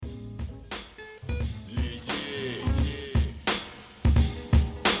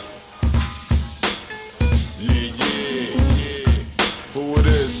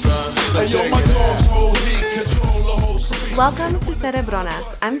Welcome to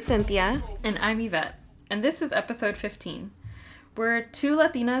Cerebronas. I'm Cynthia. And I'm Yvette. And this is episode 15. We're two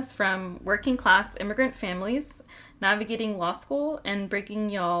Latinas from working class immigrant families navigating law school and bringing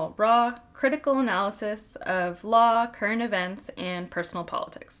y'all raw, critical analysis of law, current events, and personal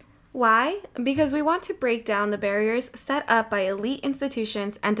politics. Why? Because we want to break down the barriers set up by elite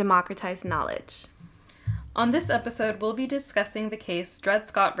institutions and democratize knowledge. On this episode, we'll be discussing the case Dred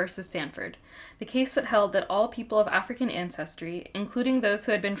Scott versus Sandford, the case that held that all people of African ancestry, including those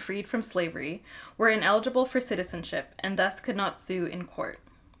who had been freed from slavery, were ineligible for citizenship and thus could not sue in court.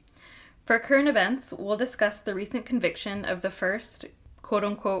 For current events, we'll discuss the recent conviction of the first,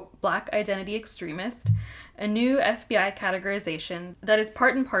 quote-unquote, black identity extremist, a new FBI categorization that is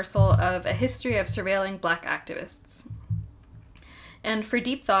part and parcel of a history of surveilling black activists. And for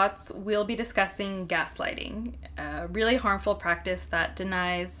deep thoughts, we'll be discussing gaslighting, a really harmful practice that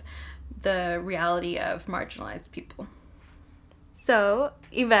denies the reality of marginalized people. So,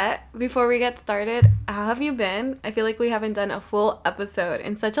 Yvette, before we get started, how have you been? I feel like we haven't done a full episode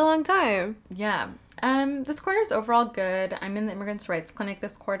in such a long time. Yeah. This quarter's overall good. I'm in the Immigrants' Rights Clinic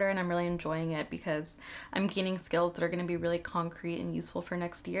this quarter, and I'm really enjoying it because I'm gaining skills that are going to be really concrete and useful for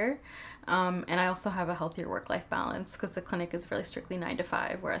next year. And I also have a healthier work-life balance because the clinic is really strictly 9 to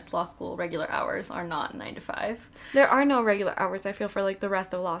 5, whereas law school regular hours are not 9 to 5. There are no regular hours, I feel, for, like, the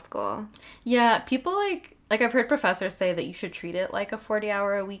rest of law school. Yeah, people, like I've heard professors say that you should treat it like a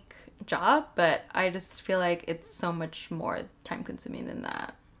 40-hour-a-week job, but I just feel like it's so much more time-consuming than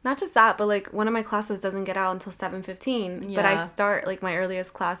that. Not just that, but, like, one of my classes doesn't get out until 7:15. Yeah. But I start, like, my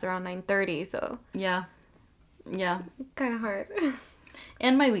earliest class around 9:30, so... Yeah. Kind of hard.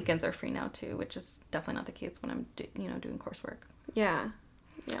 And my weekends are free now, too, which is definitely not the case when I'm, doing coursework. Yeah.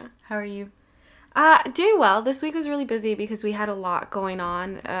 How are you? Doing well. This week was really busy because we had a lot going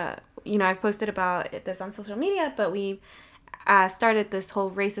on. I've posted about this on social media, but we started this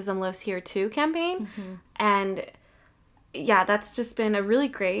whole Racism Lives Here Too campaign. Mm-hmm. And... yeah, that's just been a really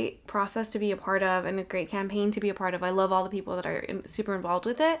great process to be a part of and a great campaign to be a part of. I love all the people that are super involved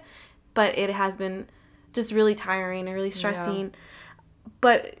with it, but it has been just really tiring and really stressing. Yeah.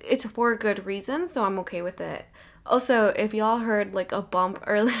 But it's for good reasons, so I'm okay with it. Also, if y'all heard like a bump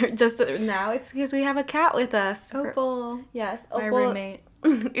earlier, just now, it's because we have a cat with us. Opal. Yes, my Opal roommate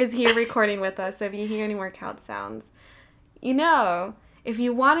is here recording with us. So if you hear any more cat sounds, if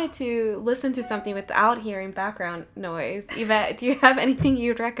you wanted to listen to something without hearing background noise, Yvette, do you have anything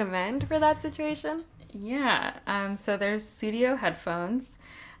you'd recommend for that situation? Yeah. So there's Studio headphones.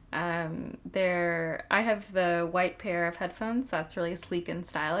 I have the white pair of headphones that's really sleek and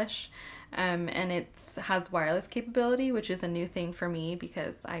stylish. And it has wireless capability, which is a new thing for me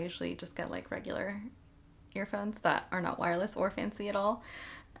because I usually just get like regular earphones that are not wireless or fancy at all.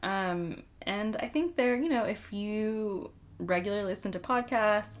 And I think they're, if you regularly listen to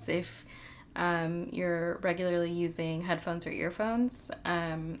podcasts, if you're regularly using headphones or earphones,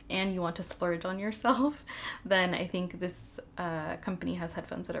 and you want to splurge on yourself, then I think this company has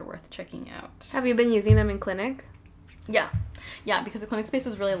headphones that are worth checking out. Have you been using them in clinic? Yeah, because the clinic space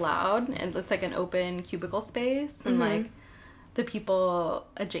is really loud, and it's like an open cubicle space, and mm-hmm. like the people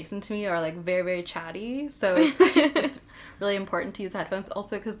adjacent to me are like very, very chatty, so it's really important to use headphones,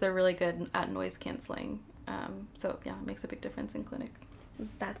 also because they're really good at noise canceling. So yeah, it makes a big difference in clinic.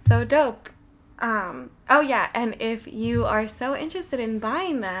 That's so dope. And if you are so interested in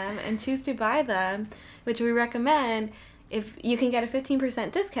buying them and choose to buy them, which we recommend, if you can get a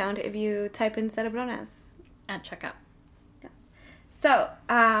 15% discount if you type in Cerebronas at checkout. Yeah. So,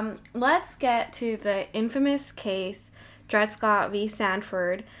 let's get to the infamous case Dred Scott v.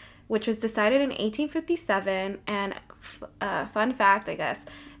 Sandford, which was decided in 1857, and fun fact, I guess,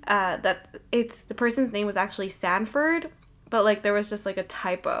 that the person's name was actually Sandford, but like there was just like a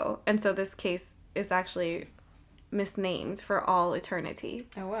typo, and so this case is actually misnamed for all eternity.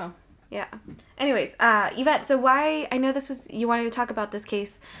 Oh wow. Yeah. Anyways, Yvette, so why, I know you wanted to talk about this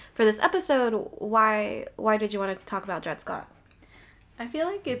case for this episode. Why did you want to talk about Dred Scott? I feel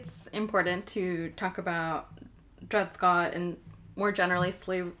like it's important to talk about Dred Scott and more generally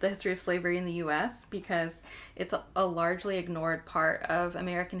the history of slavery in the U.S. because it's a largely ignored part of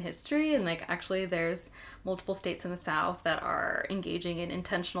American history, and like actually there's multiple states in the South that are engaging in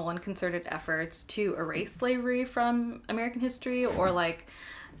intentional and concerted efforts to erase slavery from American history, or like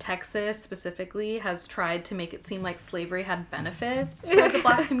Texas specifically has tried to make it seem like slavery had benefits for the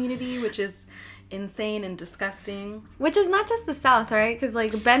Black community, which is insane and disgusting. Which is not just the South, right? Because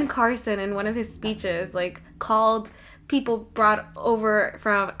like Ben Carson in one of his speeches like called people brought over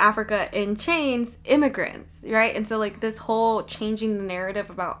from Africa in chains, immigrants, right? And so, like, this whole changing the narrative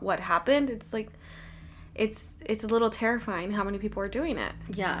about what happened, it's like, it's a little terrifying how many people are doing it.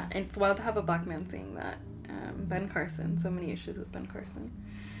 Yeah, and it's wild to have a black man saying that. Ben Carson, so many issues with Ben Carson.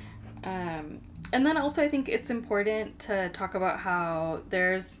 And then also I think it's important to talk about how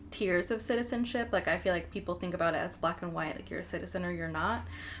there's tiers of citizenship. Like, I feel like people think about it as black and white, like you're a citizen or you're not.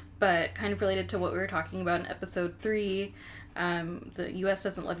 But kind of related to what we were talking about in episode 3, the U.S.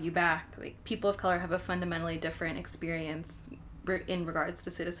 doesn't love you back. Like, people of color have a fundamentally different experience in regards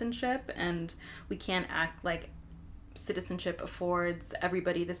to citizenship, and we can't act like citizenship affords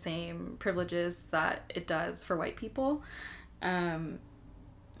everybody the same privileges that it does for white people.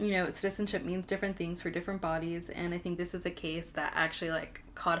 Citizenship means different things for different bodies, and I think this is a case that actually, like,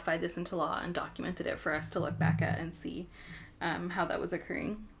 codified this into law and documented it for us to look back at and see how that was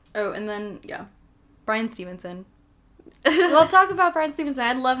occurring. Oh, and then, Bryan Stevenson. We'll talk about Bryan Stevenson.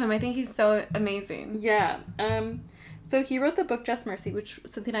 I love him. I think he's so amazing. Yeah. So he wrote the book Just Mercy, which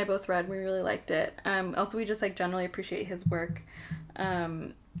Cynthia and I both read. We really liked it. Also, we just, like, generally appreciate his work.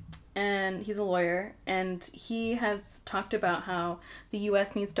 And he's a lawyer, and he has talked about how the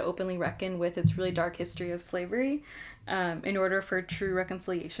U.S. needs to openly reckon with its really dark history of slavery in order for true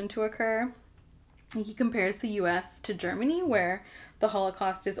reconciliation to occur. He compares the U.S. to Germany, where the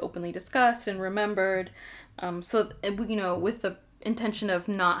Holocaust is openly discussed and remembered, with the intention of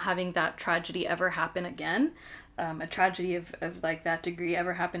not having that tragedy ever happen again, a tragedy of like that degree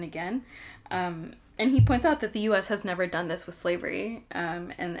ever happen again. And he points out that the U.S. has never done this with slavery,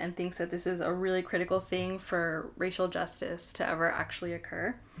 and thinks that this is a really critical thing for racial justice to ever actually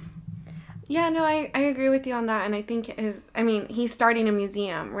occur. Yeah, no, I agree with you on that, and I think he's starting a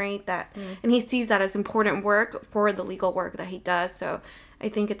museum, right? And he sees that as important work for the legal work that he does, so I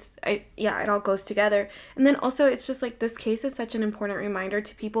think it all goes together. And then also, it's just like, this case is such an important reminder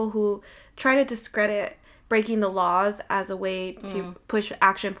to people who try to discredit breaking the laws as a way to push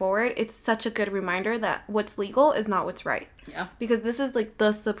action forward. It's such a good reminder that what's legal is not what's right. Yeah. Because this is, like,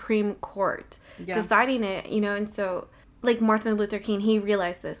 the Supreme Court deciding it, and so, like, Martin Luther King, he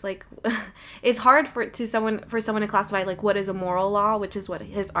realized this. Like, it's hard for someone to classify, like, what is a moral law, which is what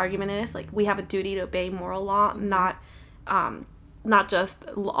his argument is. Like, we have a duty to obey moral law, not just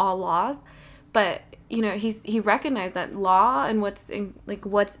all laws. But, he recognized that law and what's in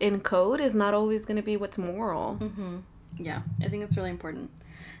code is not always going to be what's moral. Mm-hmm. Yeah, I think it's really important.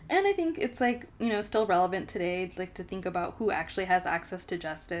 And I think it's, like, still relevant today, like, to think about who actually has access to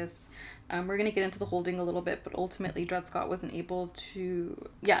justice. We're going to get into the holding a little bit, but ultimately Dred Scott wasn't able to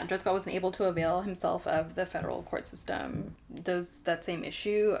avail himself of the federal court system. That same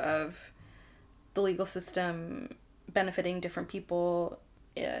issue of the legal system benefiting different people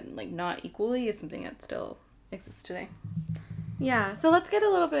and, like, not equally is something that still exists today. Yeah, so let's get a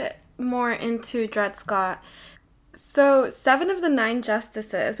little bit more into Dred Scott. So 7 of the 9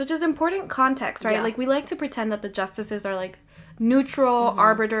 justices, which is important context, right? Yeah. Like, we like to pretend that the justices are, like, neutral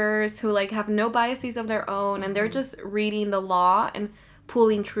arbiters who, like, have no biases of their own, and they're just reading the law and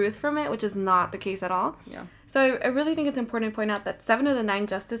pulling truth from it, which is not the case at all. Yeah. So I really think it's important to point out that 7 of the 9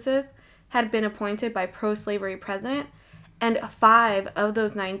 justices had been appointed by pro-slavery president, and 5 of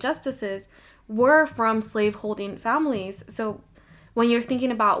those 9 justices were from slave-holding families. So when you're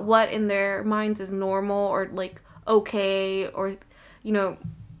thinking about what in their minds is normal or, like, okay or,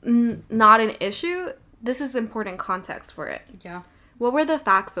 not an issue, this is important context for it. Yeah. What were the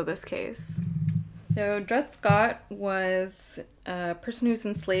facts of this case? So Dred Scott was a person who was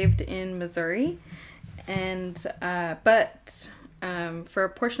enslaved in Missouri, and for a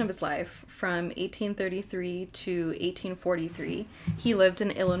portion of his life, from 1833 to 1843, he lived in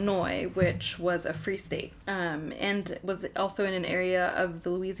Illinois, which was a free state, and was also in an area of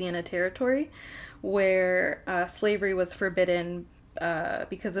the Louisiana Territory where slavery was forbidden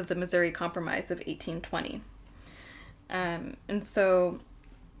because of the Missouri Compromise of 1820. And so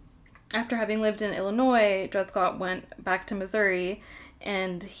after having lived in Illinois, Dred Scott went back to Missouri,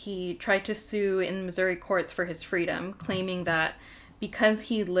 and he tried to sue in Missouri courts for his freedom, claiming that because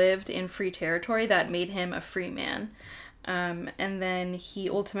he lived in free territory, that made him a free man. And then he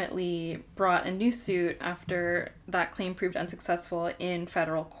ultimately brought a new suit after that claim proved unsuccessful in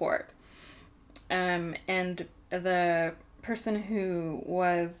federal court. And the person who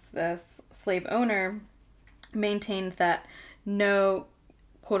was the slave owner maintained that no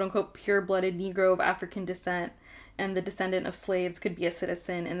quote-unquote pure-blooded Negro of African descent and the descendant of slaves could be a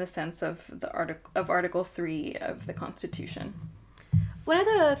citizen in the sense of Article 3 of the Constitution. One of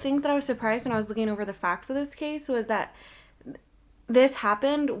the things that I was surprised when I was looking over the facts of this case was that this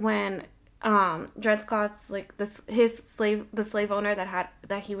happened when Dred Scott's like the slave owner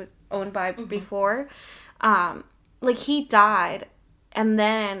that he was owned by before, like he died, and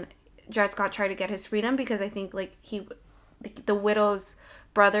then Dred Scott tried to get his freedom because I think like the widow's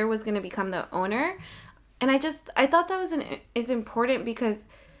brother was going to become the owner, and I thought that is important because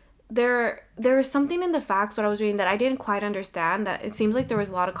there was something in the facts when I was reading that I didn't quite understand, that it seems like there was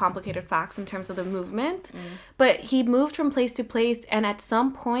a lot of complicated facts in terms of the movement, but he moved from place to place, and at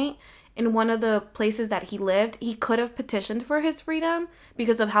some point in one of the places that he lived, he could have petitioned for his freedom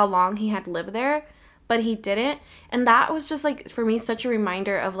because of how long he had lived there, but he didn't. And that was just like, for me, such a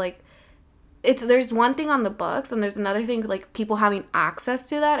reminder of like, there's one thing on the books and there's another thing like people having access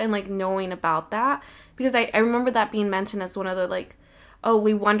to that and like knowing about that, because I remember that being mentioned as one of the like, oh,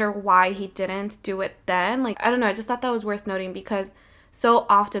 we wonder why he didn't do it then. Like, I don't know, I just thought that was worth noting because so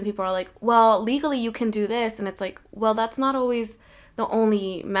often people are like, well, legally you can do this, and it's like, well, that's not always the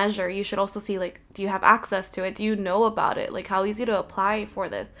only measure. You should also see like, do you have access to it? Do you know about it? Like, how easy to apply for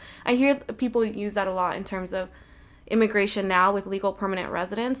this? I hear people use that a lot in terms of immigration now with legal permanent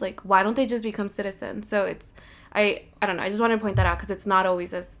residence. Like, why don't they just become citizens? So it's, I don't know, I just wanted to point that out because it's not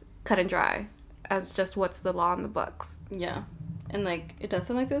always as cut and dry as just what's the law in the books. Yeah. And like, it does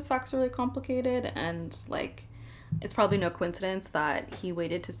seem like those facts are really complicated, and like, it's probably no coincidence that he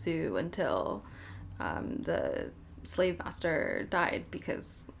waited to sue until the slave master died,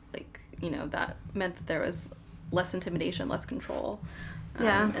 because like, you know, that meant that there was less intimidation, less control,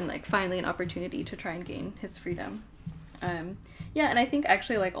 and like finally an opportunity to try and gain his freedom. Yeah, and I think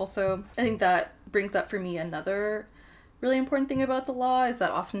actually like also, I think that brings up for me another really important thing about the law is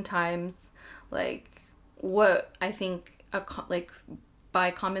that oftentimes like what I think like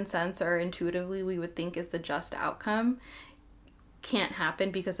by common sense or intuitively we would think is the just outcome can't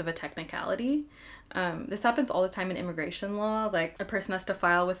happen because of a technicality. This happens all the time in immigration law. Like, a person has to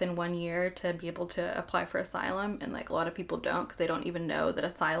file within 1 year to be able to apply for asylum, and like a lot of people don't because they don't even know that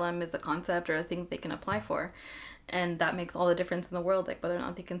asylum is a concept or a thing they can apply for. And that makes all the difference in the world, like whether or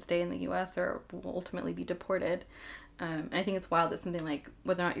not they can stay in the US or will ultimately be deported. And I think it's wild that something like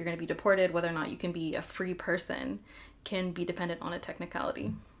whether or not you're going to be deported, whether or not you can be a free person, can be dependent on a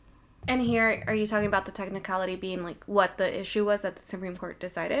technicality. And here, are you talking about the technicality being like what the issue was that the Supreme Court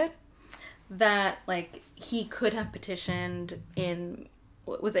decided? That like he could have petitioned in,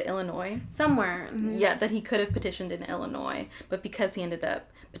 was it Illinois? Somewhere. Mm-hmm. Yeah, that he could have petitioned in Illinois, but because he ended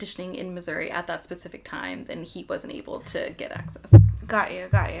up petitioning in Missouri at that specific time, then he wasn't able to get access. Got you.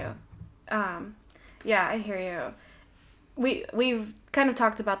 Yeah, I hear you. We've kind of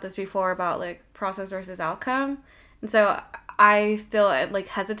talked about this before about like process versus outcome, and so I still like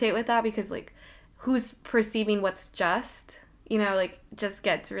hesitate with that because like who's perceiving what's just, you know, like just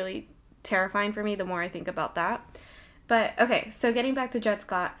gets really terrifying for me the more I think about that. But okay, so getting back to Dred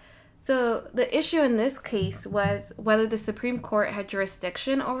Scott. So the issue in this case was whether the Supreme Court had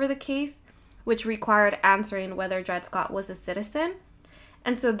jurisdiction over the case, which required answering whether Dred Scott was a citizen.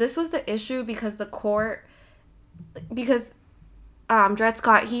 And so this was the issue because Dred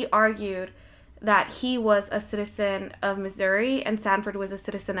Scott, he argued that he was a citizen of Missouri and Sanford was a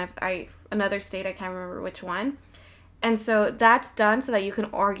citizen of another state, I can't remember which one. And so that's done so that you can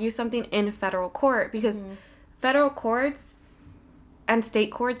argue something in federal court, because federal courts and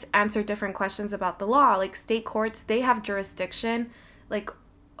state courts answer different questions about the law. Like state courts, they have jurisdiction, like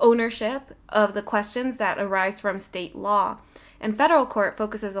ownership of the questions that arise from state law. And federal court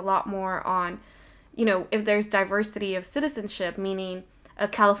focuses a lot more on, you know, if there's diversity of citizenship, meaning a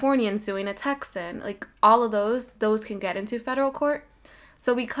Californian suing a Texan, like all of those can get into federal court.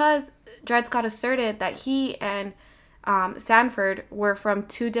 So because Dred Scott asserted that he and Sanford were from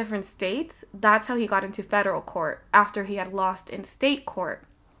two different states, that's how he got into federal court after he had lost in state court.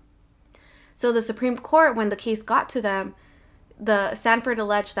 So the Supreme Court, when the case got to them, the Sanford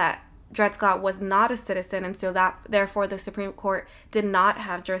alleged that Dred Scott was not a citizen, and so that therefore the Supreme Court did not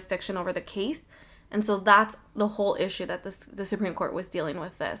have jurisdiction over the case. And so that's the whole issue that the Supreme Court was dealing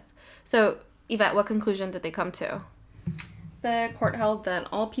with this. So, Yvette, what conclusion did they come to? The court held that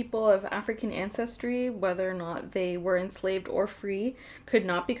all people of African ancestry, whether or not they were enslaved or free, could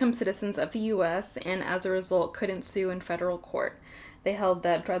not become citizens of the U.S. and as a result couldn't sue in federal court. They held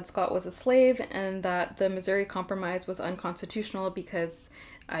that Dred Scott was a slave and that the Missouri Compromise was unconstitutional because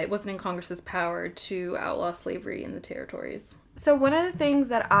it wasn't in Congress's power to outlaw slavery in the territories. So one of the things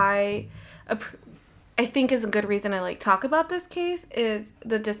that I think is a good reason to like talk about this case is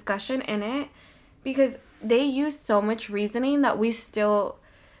the discussion in it, because they use so much reasoning that we still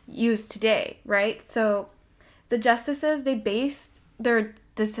use today, right? So the justices, they based their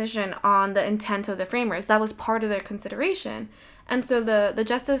decision on the intent of the framers. That was part of their consideration. And so the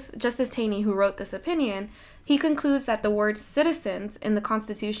Justice Taney, who wrote this opinion, he concludes that the word citizens in the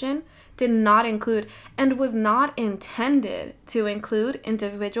Constitution did not include and was not intended to include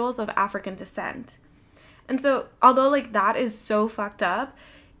individuals of African descent. And so, although like that is so fucked up,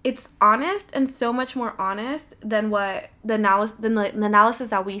 it's honest and so much more honest than what the analysis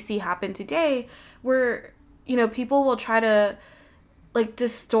that we see happen today, where, you know, people will try to like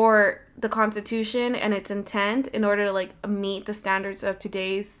distort the Constitution and its intent in order to like meet the standards of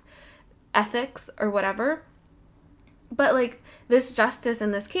today's ethics or whatever. But like this justice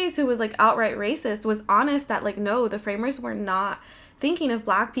in this case, who was like outright racist, was honest that like, no, the framers were not thinking of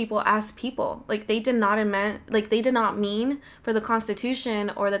Black people as people. Like they did not mean for the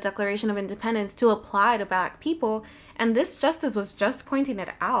Constitution or the Declaration of Independence to apply to Black people. And this justice was just pointing it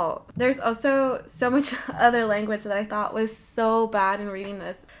out. There's also so much other language that I thought was so bad in reading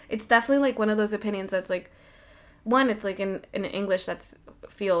this. It's definitely like one of those opinions that's like, one, it's like in English that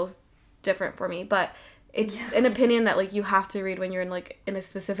feels different for me, but it's an opinion that like you have to read when you're in a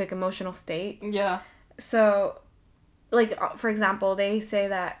specific emotional state. Yeah. So, like, for example, they say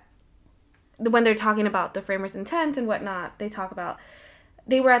that when they're talking about the framers' intent and whatnot, they talk about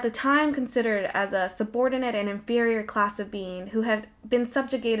they were at the time considered as a subordinate and inferior class of being who had been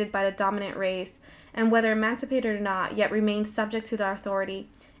subjugated by the dominant race, and whether emancipated or not, yet remained subject to their authority,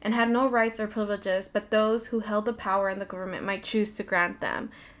 and had no rights or privileges but those who held the power in the government might choose to grant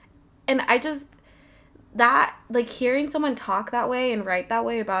them. And I just, that, like, hearing someone talk that way and write that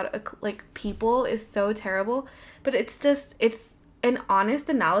way about, like, people is so terrible. But it's an honest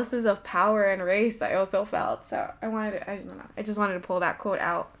analysis of power and race, I also felt. So I just wanted to pull that quote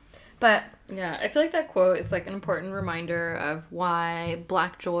out. But yeah, I feel like that quote is like an important reminder of why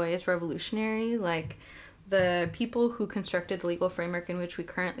Black joy is revolutionary. Like, the people who constructed the legal framework in which we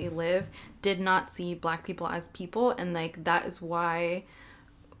currently live did not see Black people as people, and like that is why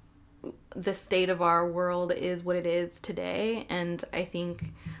the state of our world is what it is today. And I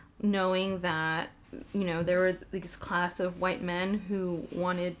think knowing that, you know, there were this class of white men who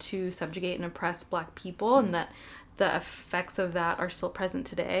wanted to subjugate and oppress Black people, and that the effects of that are still present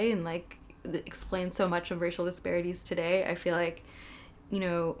today, and like explain so much of racial disparities today. I feel like, you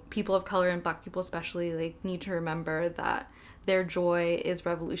know, people of color and Black people especially like need to remember that their joy is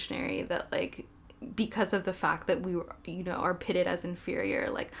revolutionary, that like because of the fact that we, you know, are pitted as inferior,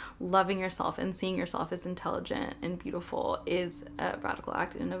 like loving yourself and seeing yourself as intelligent and beautiful is a radical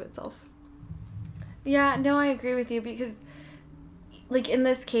act in and of itself. Yeah, no, I agree with you, because like in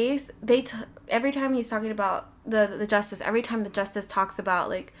this case, every time he's talking about the justice, every time the justice talks about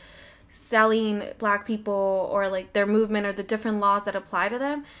like selling Black people or like their movement or the different laws that apply to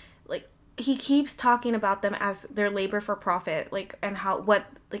them, like he keeps talking about them as their labor for profit, like, and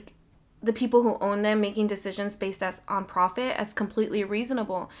like the people who own them making decisions based on profit as completely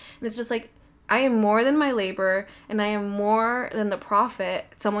reasonable. And it's just like, I am more than my labor, and I am more than the profit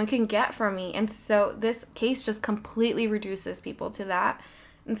someone can get from me. And so this case just completely reduces people to that.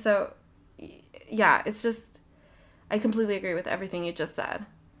 And so, yeah, it's just, I completely agree with everything you just said.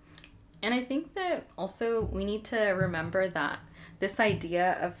 And I think that also we need to remember that this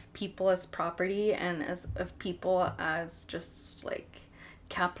idea of people as property and of people as just like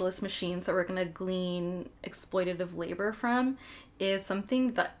capitalist machines that we're going to glean exploitative labor from is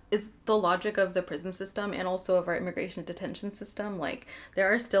something that is the logic of the prison system and also of our immigration detention system. Like,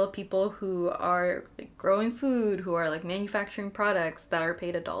 there are still people who are like growing food, who are like manufacturing products that are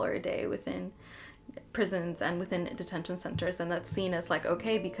paid $1 a day within prisons and within detention centers, and that's seen as like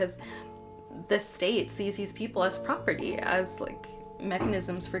okay because the state sees these people as property, as like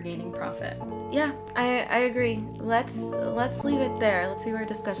mechanisms for gaining profit. Yeah, I agree. Let's leave it there. Let's see where our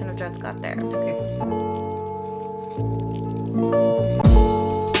discussion of Dred Scott there. Okay.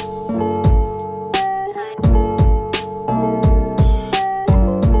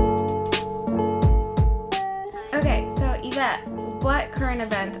 Okay, so Yvette, what current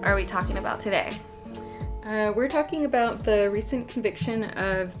event are we talking about today? We're talking about the recent conviction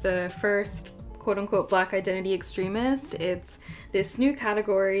of the first quote-unquote Black identity extremist. It's this new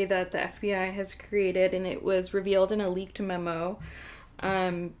category that the FBI has created, and it was revealed in a leaked memo.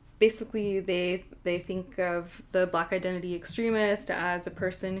 Basically, they think of the Black identity extremist as a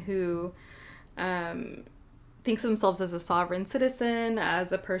person who thinks of themselves as a sovereign citizen,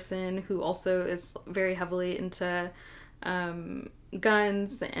 as a person who also is very heavily into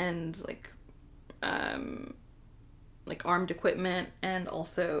guns and like armed equipment, and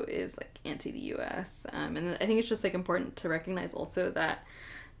also is like anti the U.S. And I think it's just like important to recognize also that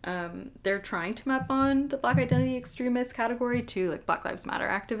they're trying to map on the Black identity extremist category to like Black Lives Matter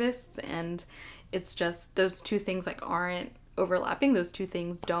activists, and it's just those two things like aren't overlapping. Those two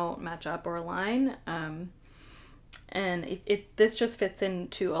things don't match up or align. And this just fits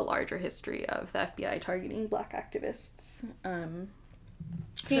into a larger history of the FBI targeting Black activists.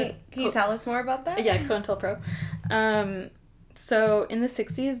 Can you tell us more about that? Yeah, COINTELPRO. So in the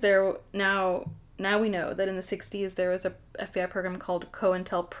 60s, now we know that in the 60s there was a FBI program called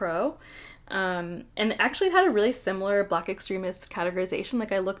COINTELPRO. And actually it had a really similar Black extremist categorization.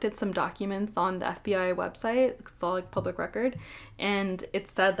 Like, I looked at some documents on the FBI website, it's all like public record, and it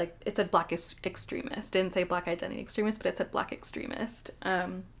said Black extremist. It didn't say Black identity extremist, but it said Black extremist.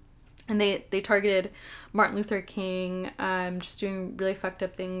 And they targeted Martin Luther King, just doing really fucked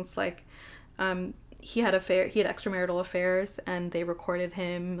up things. Like, he had extramarital affairs, and they recorded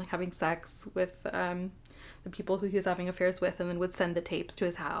him like having sex with the people who he was having affairs with, and then would send the tapes to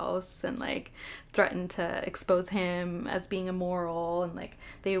his house and like threaten to expose him as being immoral, and like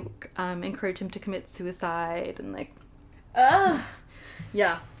they encouraged him to commit suicide, and like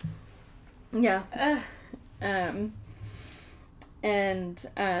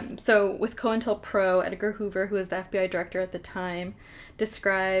so with COINTELPRO, Edgar Hoover, who was the FBI director at the time,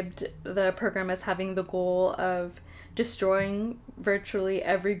 described the program as having the goal of destroying virtually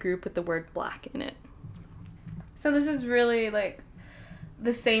every group with the word Black in it. So this is really, like,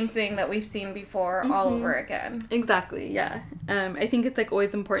 the same thing that we've seen before all over again. Exactly, yeah. I think it's, like,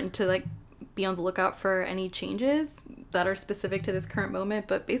 always important to, like, be on the lookout for any changes that are specific to this current moment,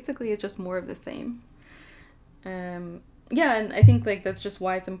 but basically it's just more of the same. Yeah, and I think, like, that's just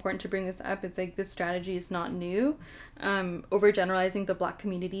why it's important to bring this up. It's, like, this strategy is not new. Overgeneralizing the Black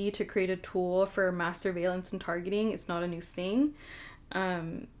community to create a tool for mass surveillance and targeting is not a new thing.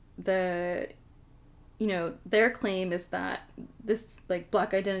 Their claim is that this, like,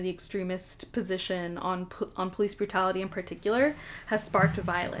 Black identity extremist position on police brutality in particular has sparked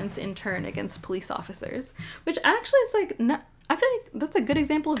violence in turn against police officers, which actually is, like, I feel like that's a good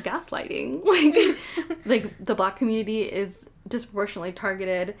example of gaslighting. Like the Black community is disproportionately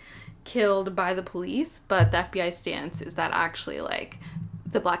targeted, killed by the police, but the FBI stance is that actually, like,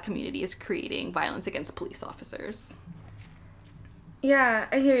 the Black community is creating violence against police officers. Yeah,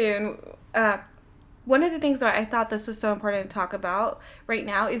 I hear you. And one of the things that I thought this was so important to talk about right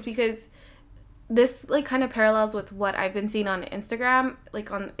now is because this, like, kind of parallels with what I've been seeing on Instagram, like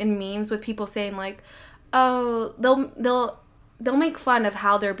in memes, with people saying, like, oh, they'll make fun of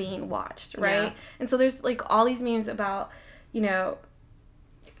how they're being watched, right? Yeah. And so there's, like, all these memes about,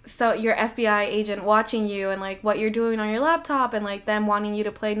 so your FBI agent watching you and, like, what you're doing on your laptop, and, like, them wanting you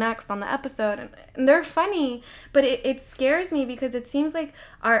to play next on the episode. And they're funny, but it scares me because it seems like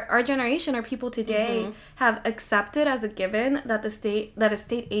our generation, or people today, have accepted as a given that a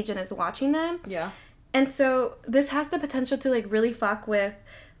state agent is watching them. Yeah. And so this has the potential to, like, really fuck with,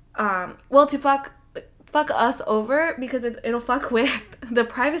 fuck us over, because it'll fuck with the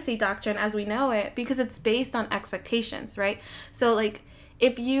privacy doctrine as we know it, because it's based on expectations, right? So, like,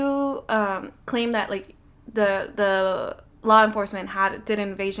 if you claim that, like, the law enforcement did an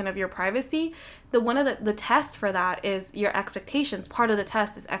invasion of your privacy, one of the test for that is your expectations. Part of the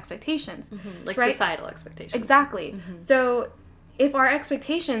test is expectations, like, right? Societal expectations. Exactly. So if our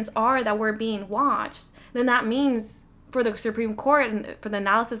expectations are that we're being watched, then that means for the Supreme Court and for the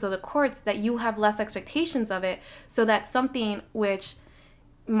analysis of the courts that you have less expectations of it, so that something which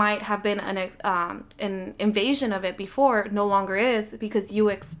might have been an invasion of it before no longer is, because you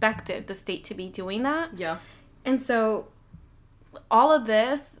expected the state to be doing that. Yeah. And so all of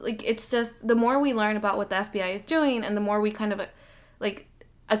this, like, it's just, the more we learn about what the FBI is doing, and the more we kind of, like,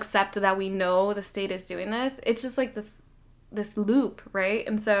 accept that we know the state is doing this, it's just like this loop, right?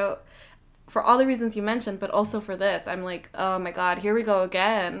 And so for all the reasons you mentioned, but also for this, I'm like, oh my God, here we go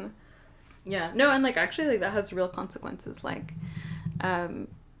again. Yeah. No, and, like, actually, like, that has real consequences. Like,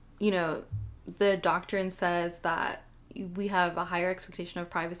 the doctrine says that we have a higher expectation of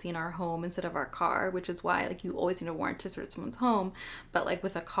privacy in our home instead of our car, which is why, like, you always need a warrant to search someone's home. But, like,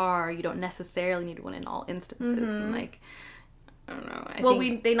 with a car, you don't necessarily need one in all instances. And, like, I don't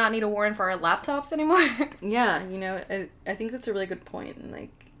know. They not need a warrant for our laptops anymore? Yeah, I think that's a really good point. And, like,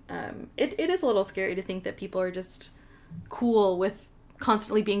 it is a little scary to think that people are just cool with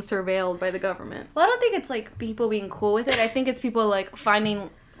constantly being surveilled by the government. Well, I don't think it's, like, people being cool with it. I think it's people, like, finding,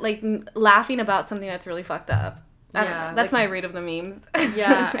 like, laughing about something that's really fucked up. I don't know. That's, like, my read of the memes.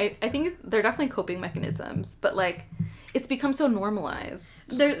 Yeah, I think they're definitely coping mechanisms, but, like, it's become so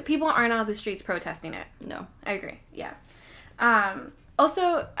normalized. People aren't on the streets protesting it. No. I agree. Yeah.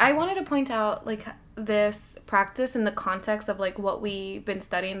 Also, I wanted to point out, like, this practice in the context of, like, what we've been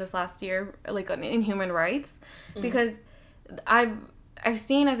studying this last year, like, in human rights, because I've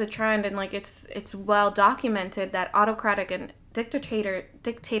seen as a trend, and like it's well documented, that autocratic and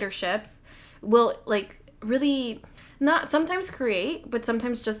dictatorships will like really not sometimes create, but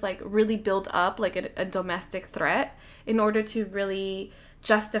sometimes just like really build up like a domestic threat in order to really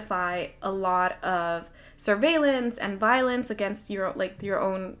justify a lot of surveillance and violence against your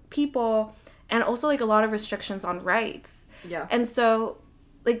own people, and also like a lot of restrictions on rights. Yeah. And so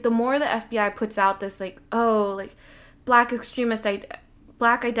like the more the FBI puts out this like, oh, like black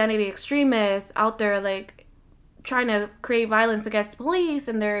identity extremists out there like trying to create violence against police,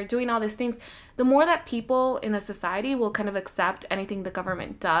 and they're doing all these things, the more that people in a society will kind of accept anything the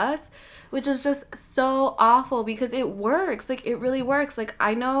government does, which is just so awful because it works. Like, it really works. Like,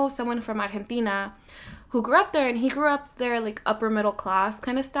 I know someone from Argentina who grew up there, and he grew up there like upper middle class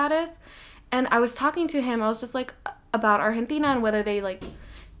kind of status. And I was talking to him, I was just like about Argentina and whether they like,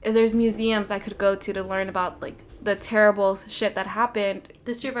 if there's museums I could go to learn about like the terrible shit that happened.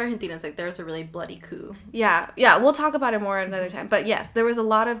 The history of Argentina is like there's a really bloody coup. Yeah, we'll talk about it more another time. But yes, there was a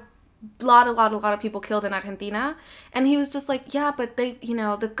lot of people killed in Argentina, and he was just like, yeah, but they,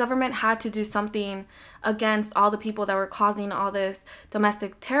 the government had to do something against all the people that were causing all this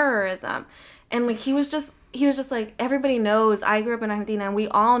domestic terrorism. And like he was just like, everybody knows, I grew up in Argentina, and we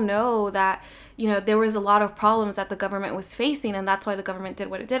all know that there was a lot of problems that the government was facing, and that's why the government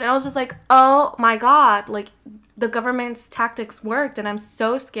did what it did. And I was just like, oh my God, like the government's tactics worked. And I'm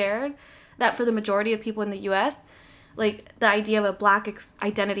so scared that for the majority of people in the US, like the idea of a black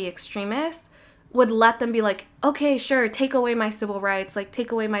identity extremist would let them be like, okay, sure, take away my civil rights, like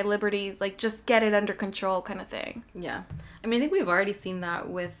take away my liberties, like just get it under control kind of thing. Yeah. I mean, I think we've already seen that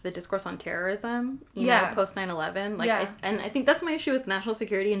with the discourse on terrorism, you know, post 9/11. Like, I think that's my issue with national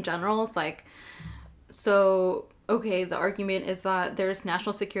security in general. It's like, so, okay, the argument is that there's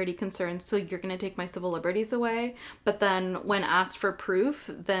national security concerns, so you're going to take my civil liberties away. But then when asked for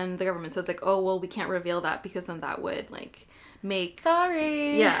proof, then the government says like, oh, well, we can't reveal that because then that would like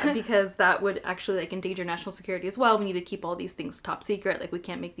sorry. Yeah, because that would actually like endanger national security as well. We need to keep all these things top secret. Like, we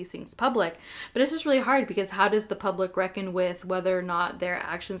can't make these things public. But it's just really hard because how does the public reckon with whether or not their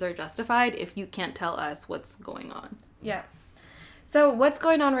actions are justified if you can't tell us what's going on? Yeah. So what's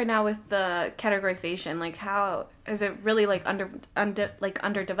going on right now with the categorization? Like, how is it really like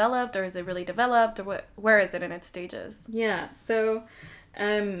underdeveloped, or is it really developed, or where is it in its stages? Yeah. So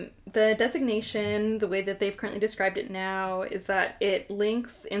the designation, the way that they've currently described it now, is that it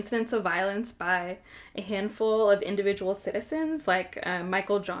links incidents of violence by a handful of individual citizens, like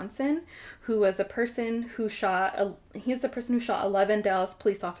Michael Johnson, who was a person who shot 11 Dallas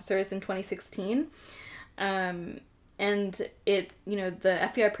police officers in 2016. And it, the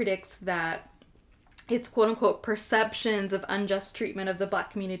FBI predicts that its quote-unquote perceptions of unjust treatment of the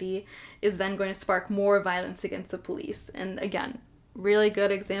black community is then going to spark more violence against the police. And again, really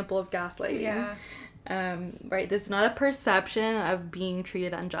good example of gaslighting. Yeah. Right, this is not a perception of being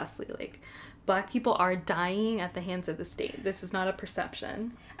treated unjustly. Like, black people are dying at the hands of the state. This is not a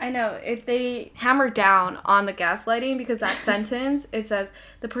perception. I know. They hammer down on the gaslighting because that sentence, it says,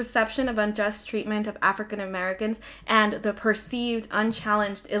 the perception of unjust treatment of African Americans and the perceived,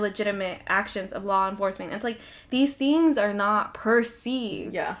 unchallenged, illegitimate actions of law enforcement. It's like, these things are not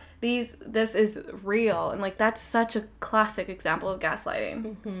perceived. Yeah. This is real. And like, that's such a classic example of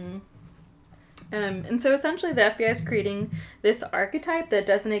gaslighting. Mm-hmm. And so essentially the FBI is creating this archetype that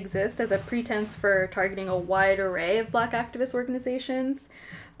doesn't exist as a pretense for targeting a wide array of black activist organizations.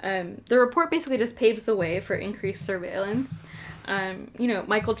 The report basically just paves the way for increased surveillance.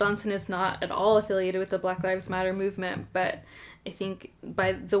 Michael Johnson is not at all affiliated with the Black Lives Matter movement, but I think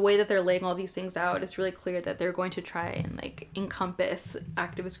by the way that they're laying all these things out, it's really clear that they're going to try and like encompass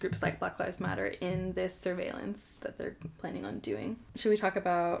activist groups like Black Lives Matter in this surveillance that they're planning on doing. Should we talk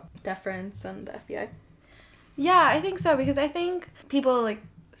about deference and the FBI? Yeah, I think so, because I think people like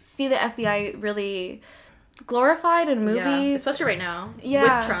see the FBI really glorified in movies, yeah, especially right now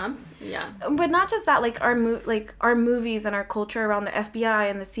with Trump. Yeah, but not just that. Like our movies and our culture around the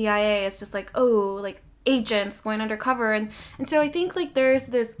FBI and the CIA is just like, oh, like agents going undercover, and so I think like there's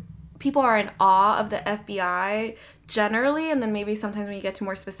this, people are in awe of the FBI generally, and then maybe sometimes when you get to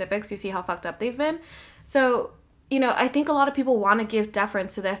more specifics, you see how fucked up they've been. So I think a lot of people want to give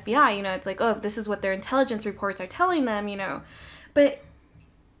deference to the FBI. It's like, oh, this is what their intelligence reports are telling them. But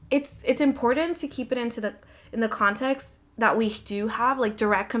it's important to keep it in the context that we do have like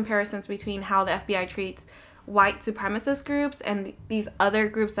direct comparisons between how the FBI treats white supremacist groups and these other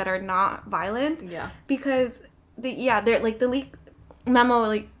groups that are not violent. Yeah. Because they're like, the leak memo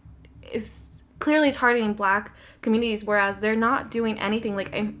like is clearly targeting black communities, whereas they're not doing anything.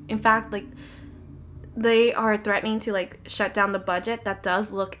 Like in fact, like they are threatening to like shut down the budget that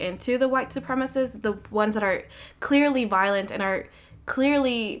does look into the white supremacists, the ones that are clearly violent and are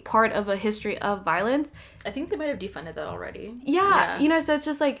clearly part of a history of violence. I think they might have defunded that already. Yeah, you know, so it's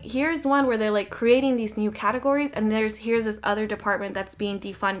just like, here's one where they're like creating these new categories, and here's this other department that's being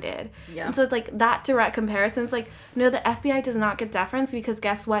defunded. Yeah. And so it's like that direct comparison. It's like, no, the FBI does not get deference because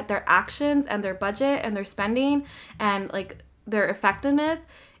guess what? Their actions and their budget and their spending and like their effectiveness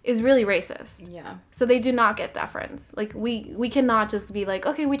is really racist. Yeah. So they do not get deference. Like we cannot just be like,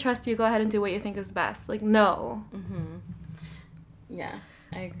 okay, we trust you, go ahead and do what you think is best. Like, no. Mm-hmm. Yeah,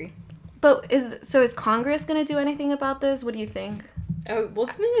 I agree. But is Congress going to do anything about this? What do you think? Oh, well,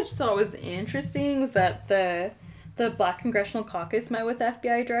 something I just thought was interesting was that the Black Congressional Caucus met with the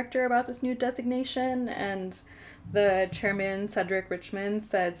FBI director about this new designation, and the chairman, Cedric Richmond,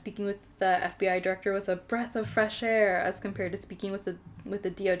 said speaking with the FBI director was a breath of fresh air as compared to speaking with the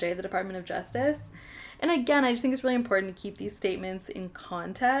DOJ, the Department of Justice. And again, I just think it's really important to keep these statements in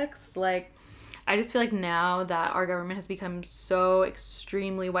context. Like, I just feel like now that our government has become so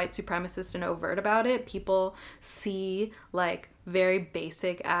extremely white supremacist and overt about it, people see like very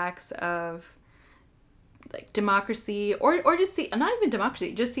basic acts of like democracy or just see, not even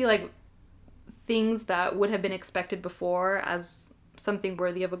democracy, just see like things that would have been expected before as something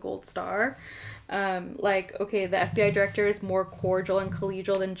worthy of a gold star. Like, okay, the FBI director is more cordial and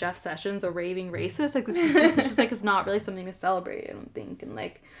collegial than Jeff Sessions, a raving racist. Like, this just like is not really something to celebrate, I don't think. And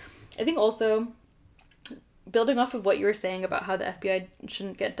like, I think also, building off of what you were saying about how the FBI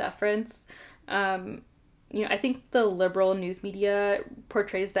shouldn't get deference, you know, I think the liberal news media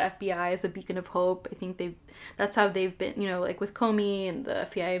portrays the FBI as a beacon of hope. I think that's how they've been, you know, like with Comey and the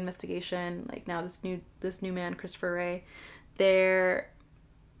FBI investigation, like now this new man, Christopher Wray, they're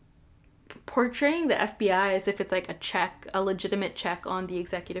portraying the FBI as if it's like a legitimate check on the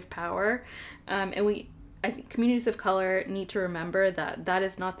executive power. And I think communities of color need to remember that that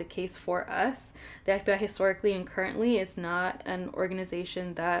is not the case for us. The FBI historically and currently is not an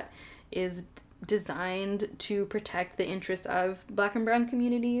organization that is designed to protect the interests of Black and brown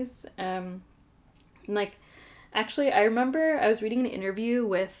communities. Like, actually, I remember I was reading an interview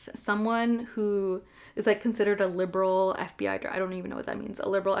with someone who is like considered a liberal FBI director. I don't even know what that means. A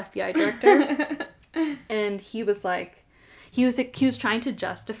liberal FBI director. And he was like, he was trying to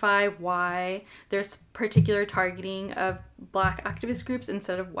justify why there's particular targeting of Black activist groups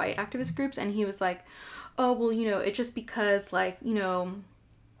instead of white activist groups. And he was like, oh, well, you know, it's just because, like, you know,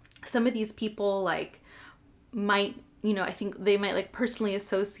 some of these people, like, might, you know, I think they might, like, personally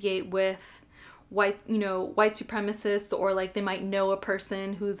associate with white supremacists, or, like, they might know a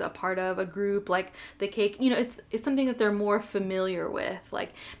person who's a part of a group, like, the KKK, you know, it's something that they're more familiar with.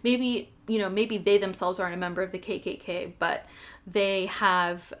 Like, maybe they themselves aren't a member of the KKK, but they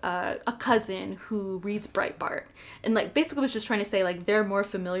have a cousin who reads Breitbart. And, like, basically was just trying to say, like, they're more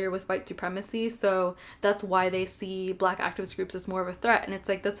familiar with white supremacy, so that's why they see Black activist groups as more of a threat. And it's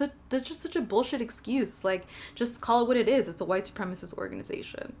like, that's just such a bullshit excuse. Like, just call it what it is. It's a white supremacist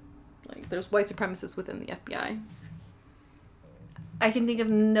organization. Like, there's white supremacists within the FBI. I can think of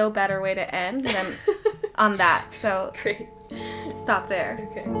no better way to end than on that. So great. Stop there.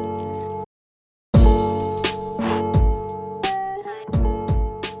 Okay.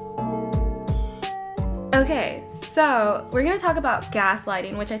 Okay, so we're going to talk about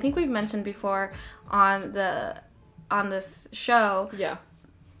gaslighting, which I think we've mentioned before on this show. Yeah.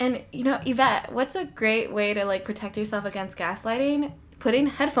 And, you know, Yvette, what's a great way to, like, protect yourself against gaslighting? Putting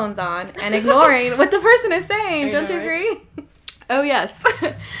headphones on and ignoring what the person is saying. Don't you agree? Oh, yes.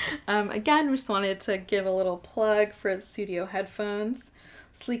 Again, we just wanted to give a little plug for the studio headphones.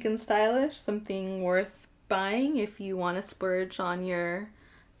 Sleek and stylish, something worth buying if you want to splurge on your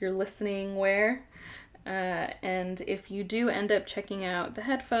listening wear. And if you do end up checking out the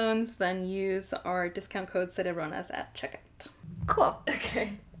headphones, then use our discount code CITARONAS at checkout. Cool.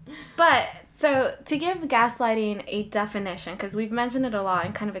 Okay. But, so, to give gaslighting a definition, because we've mentioned it a lot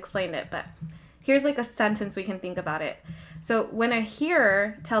and kind of explained it, but here's like a sentence we can think about it. So, when a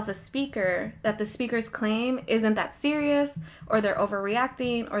hearer tells a speaker that the speaker's claim isn't that serious, or they're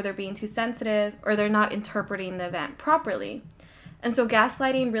overreacting, or they're being too sensitive, or they're not interpreting the event properly. And so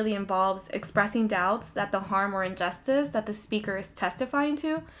gaslighting really involves expressing doubts that the harm or injustice that the speaker is testifying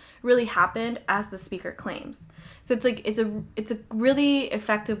to really happened as the speaker claims. So it's like it's a really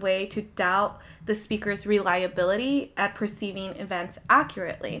effective way to doubt the speaker's reliability at perceiving events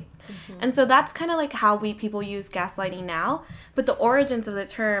accurately. Mm-hmm. And so that's kind of like how people use gaslighting now. But the origins of the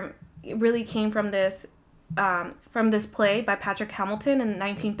term really came from this play by Patrick Hamilton in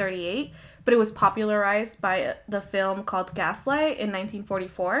 1938. But it was popularized by the film called Gaslight in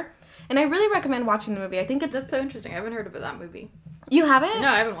 1944. And I really recommend watching the movie. I think it's... That's so interesting. I haven't heard of that movie. You haven't? No,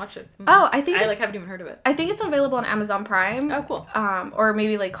 I haven't watched it. Mm-hmm. Oh, I think I haven't even heard of it. I think it's available on Amazon Prime. Oh, cool. Or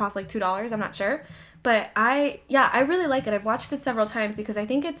maybe like cost like $2. I'm not sure. But I really like it. I've watched it several times because I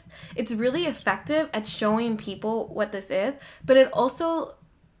think it's really effective at showing people what this is. But it also,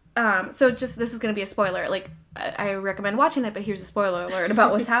 so just, this is going to be a spoiler. Like, I recommend watching it, but here's a spoiler alert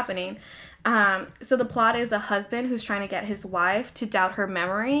about what's happening. So the plot is a husband who's trying to get his wife to doubt her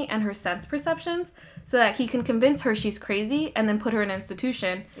memory and her sense perceptions so that he can convince her she's crazy and then put her in an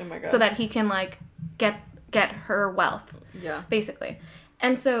institution. Oh my God. So that he can, like, get her wealth. Yeah. Basically.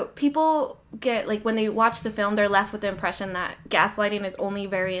 And so people get, like, when they watch the film, they're left with the impression that gaslighting is only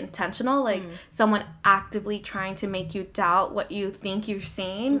very intentional. Like, someone actively trying to make you doubt what you think you're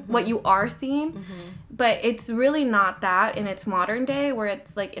seeing, what you are seeing. But it's really not that in its modern day, where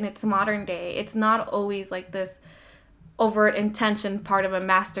it's, like, in its modern day, it's not always, like, this overt intention part of a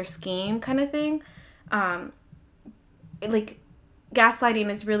master scheme kind of thing. Like,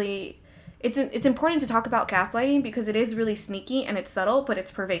 gaslighting is really... It's important to talk about gaslighting because it is really sneaky and it's subtle, but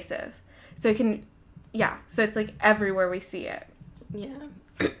it's pervasive. So it can, so it's like everywhere we see it. Yeah.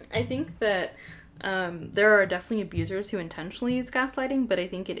 I think that there are definitely abusers who intentionally use gaslighting, but I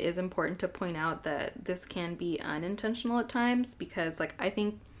think it is important to point out that this can be unintentional at times because, like, I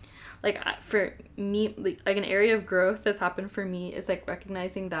think, like, for me, like an area of growth that's happened for me is, like,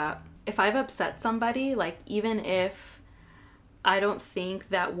 recognizing that if I've upset somebody, like, even if I don't think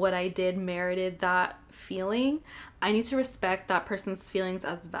that what I did merited that feeling, I need to respect that person's feelings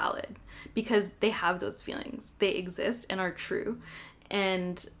as valid because they have those feelings. They exist and are true.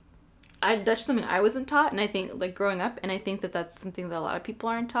 And that's something I wasn't taught, and I think, like, growing up, and I think that that's something that a lot of people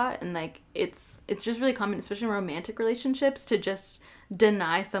aren't taught, and, like, it's just really common, especially in romantic relationships, to just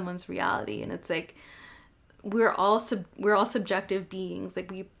deny someone's reality. And it's like, we're all subjective beings.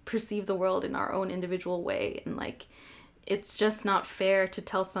 Like, we perceive the world in our own individual way, and, like, it's just not fair to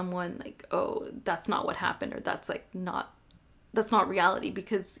tell someone, like, oh, that's not what happened, or that's not reality,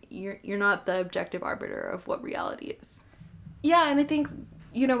 because you're not the objective arbiter of what reality is. Yeah, and I think,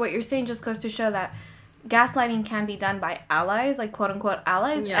 you know, what you're saying just goes to show that gaslighting can be done by allies, like, quote-unquote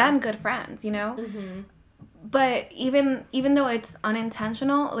allies, and good friends, you know? But even though it's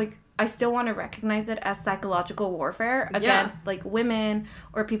unintentional, like, I still want to recognize it as psychological warfare against, like, women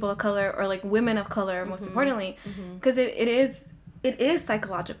or people of color, or, like, women of color, most importantly, because it is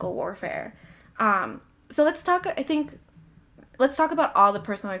psychological warfare. So let's talk about all the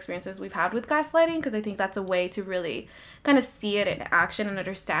personal experiences we've had with gaslighting, because I think that's a way to really kind of see it in action and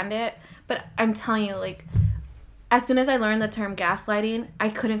understand it. But I'm telling you, like, as soon as I learned the term gaslighting, I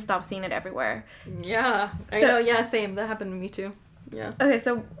couldn't stop seeing it everywhere. Yeah. I know, yeah, same. That happened to me too. Yeah. Okay,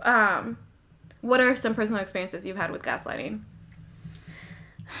 so what are some personal experiences you've had with gaslighting?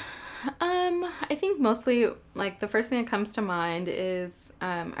 I think mostly, like, the first thing that comes to mind is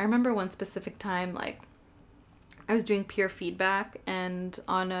I remember one specific time, like, I was doing peer feedback, and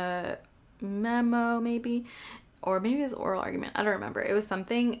on a memo maybe, or maybe it was oral argument, I don't remember. It was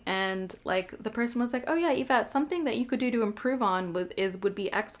something, and, like, the person was like, oh yeah, Yvette, something that you could do to improve on would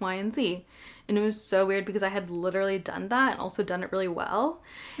be X, Y, and Z. And it was so weird because I had literally done that and also done it really well.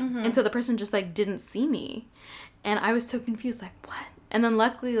 And so the person just, like, didn't see me. And I was so confused, like, what? And then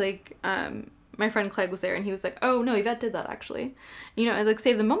luckily, like, my friend Clegg was there, and he was like, oh, no, Yvette did that, actually. You know, I, like,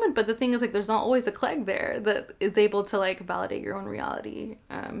 saved the moment, but the thing is, like, there's not always a Clegg there that is able to, like, validate your own reality.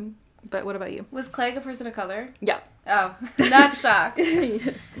 But what about you? Was Clegg a person of color? Yeah. Oh, not shocked.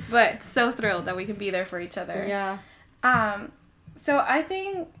 But so thrilled that we can be there for each other. Yeah. So I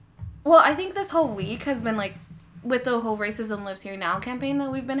think this whole week has been, like, with the whole Racism Lives Here Now campaign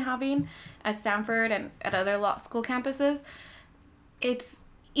that we've been having at Stanford and at other law school campuses, it's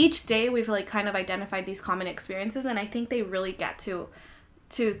each day we've, like, kind of identified these common experiences, and I think they really get to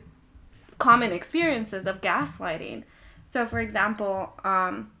common experiences of gaslighting. So, for example,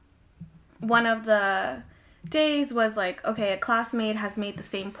 one of the days was like, okay, a classmate has made the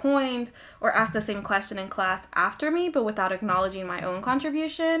same point or asked the same question in class after me, but without acknowledging my own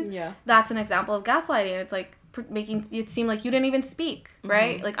contribution. Yeah. That's an example of gaslighting. It's like making it seem like you didn't even speak,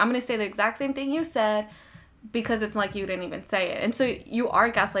 right? Like, I'm going to say the exact same thing you said because it's like you didn't even say it. And so you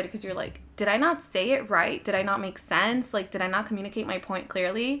are gaslighted because you're like, did I not say it right? Did I not make sense? Like, did I not communicate my point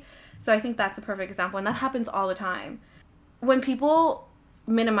clearly? So I think that's a perfect example. And that happens all the time. When people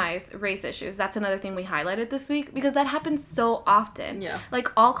minimize race issues, that's another thing we highlighted this week, because that happens so often. Yeah. Like,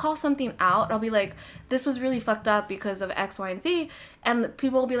 I'll call something out, I'll be like, this was really fucked up because of X, Y, and Z, and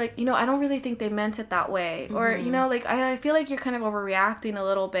people will be like, you know, I don't really think they meant it that way, or, you know, like, I feel like you're kind of overreacting a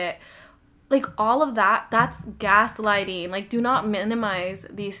little bit, like, all of that, that's gaslighting. Like, do not minimize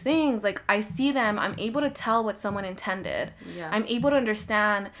these things. Like, I see them. I'm able to tell what someone intended. Yeah. I'm able to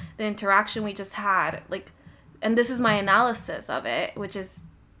understand the interaction we just had. Like, and this is my analysis of it, which is,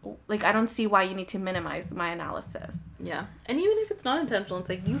 like, I don't see why you need to minimize my analysis. Yeah. And even if it's not intentional, it's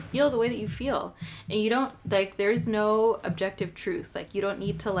like, you feel the way that you feel. And you don't, like, there's no objective truth. Like, you don't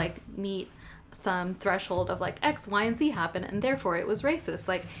need to, like, meet some threshold of, like, X, Y, and Z happened, and therefore it was racist.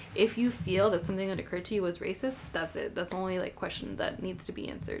 Like, if you feel that something that occurred to you was racist, that's it. That's the only, like, question that needs to be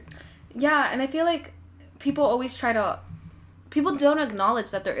answered. Yeah, and I feel like people always try to... People don't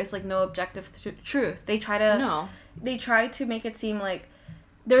acknowledge that there is, like, no objective truth. They try to... No. They try to make it seem like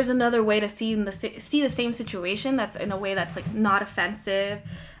there's another way to see the same situation that's in a way that's, like, not offensive.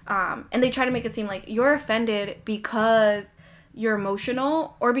 And they try to make it seem like you're offended because you're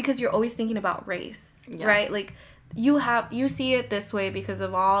emotional or because you're always thinking about race, right? Like, you see it this way because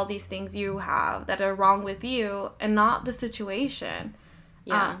of all these things you have that are wrong with you and not the situation.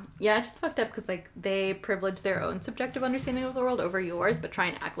 Yeah. Yeah, it's just fucked up because, like, they privilege their own subjective understanding of the world over yours, but try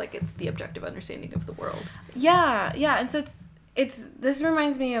and act like it's the objective understanding of the world. Yeah, yeah. And so it's this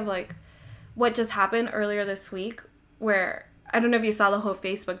reminds me of, like, what just happened earlier this week where, I don't know if you saw the whole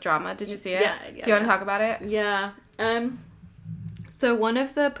Facebook drama. Did you see it? Yeah. Do you want to talk about it? Yeah. So one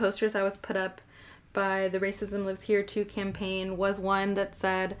of the posters that was put up by the Racism Lives Here Too campaign was one that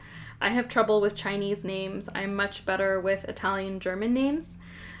said, "I have trouble with Chinese names. I'm much better with Italian German names."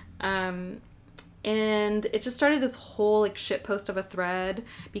 And it just started this whole, like, shit post of a thread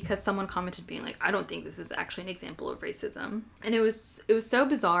because someone commented being like, "I don't think this is actually an example of racism." And it was so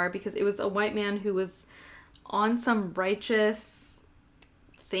bizarre because it was a white man who was on some righteous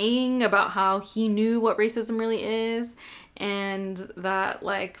thing about how he knew what racism really is, and that,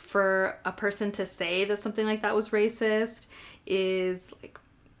 like, for a person to say that something like that was racist is, like,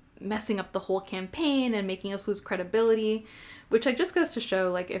 messing up the whole campaign and making us lose credibility, which, like, just goes to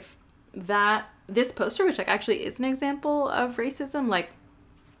show, like, if this poster, which, like, actually is an example of racism, like,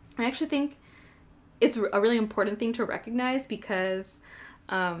 I actually think it's a really important thing to recognize because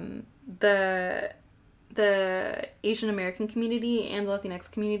the Asian American community and the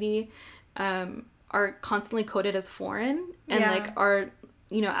Latinx community are constantly coded as foreign and like are,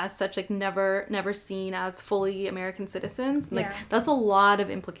 you know, as such, like, never seen as fully American citizens. And, like, that's a lot of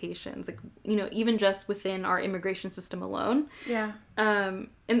implications, like, you know, even just within our immigration system alone. Yeah. And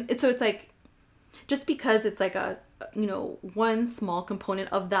so it's like, just because it's like a, you know, one small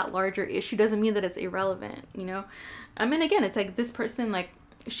component of that larger issue doesn't mean that it's irrelevant, you know? I mean, again, it's like this person, like,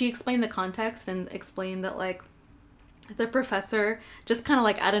 she explained the context and explained that, like, the professor just kind of,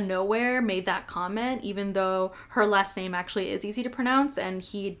 like, out of nowhere made that comment, even though her last name actually is easy to pronounce and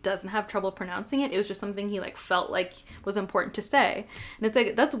he doesn't have trouble pronouncing it. It was just something he, like, felt like was important to say. And it's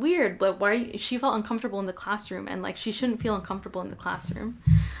like, that's weird, but why she felt uncomfortable in the classroom, and, like, she shouldn't feel uncomfortable in the classroom.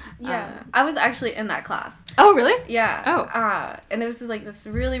 Yeah. I was actually in that class. Oh, really? Yeah. Oh. And it was like this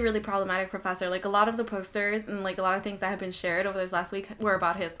really, really problematic professor. Like, a lot of the posters and, like, a lot of things that have been shared over this last week were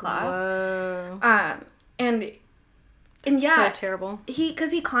about his class. Whoa. And yeah, so terrible.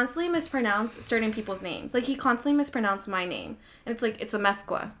 Because he constantly mispronounced certain people's names. Like, he constantly mispronounced my name. And it's like, it's a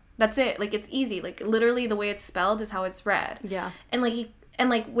Amezcua. That's it. Like, it's easy. Like, literally the way it's spelled is how it's read. Yeah. And,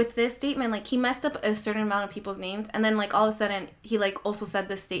 like, with this statement, like, he messed up a certain amount of people's names. And then, like, all of a sudden, he, like, also said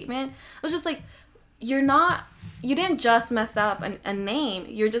this statement. It was just like, you didn't just mess up a name.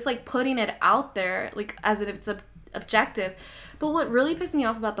 You're just, like, putting it out there, like, as if it's objective. But what really pissed me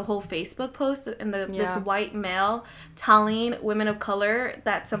off about the whole Facebook post and this white male telling women of color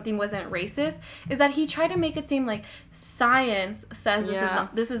that something wasn't racist is that he tried to make it seem like science says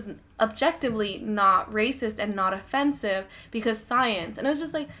this is objectively not racist and not offensive because science. And it was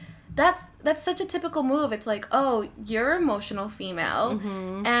just like, that's such a typical move. It's like, oh, you're emotional female,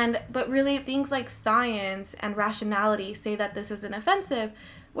 but really things like science and rationality say that this isn't offensive,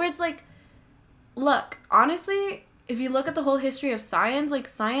 where it's like, look, honestly, if you look at the whole history of science, like,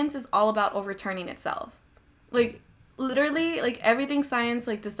 science is all about overturning itself. Like, literally, like, everything science,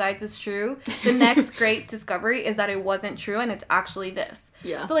 like, decides is true, the next great discovery is that it wasn't true and it's actually this.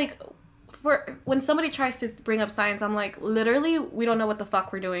 Yeah. So, like, when somebody tries to bring up science, I'm like, literally, we don't know what the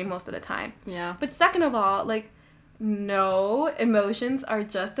fuck we're doing most of the time. Yeah. But second of all, like, no, emotions are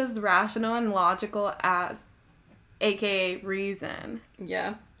just as rational and logical as AKA reason.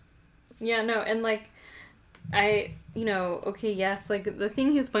 Yeah. Yeah, no, and, like, yes, like, the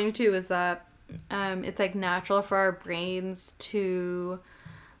thing he was pointing to is that it's, like, natural for our brains to,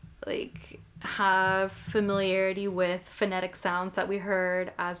 like, have familiarity with phonetic sounds that we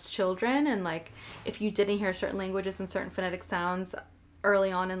heard as children, and, like, if you didn't hear certain languages and certain phonetic sounds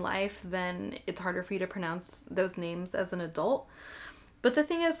early on in life, then it's harder for you to pronounce those names as an adult. But the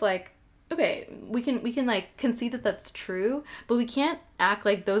thing is, like, okay, we can like concede that that's true, but we can't act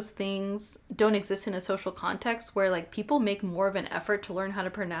like those things don't exist in a social context where like people make more of an effort to learn how to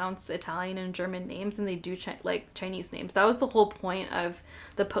pronounce Italian and German names than they do Chinese names. That was the whole point of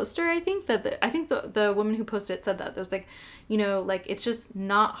the poster. I think that the woman who posted it said that there's like, you know, like it's just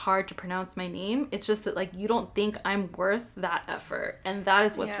not hard to pronounce my name. It's just that like you don't think I'm worth that effort, and that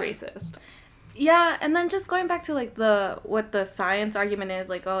is what's racist. Yeah, and then just going back to, like, what the science argument is,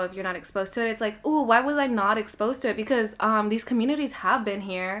 like, oh, if you're not exposed to it, it's like, ooh, why was I not exposed to it? Because these communities have been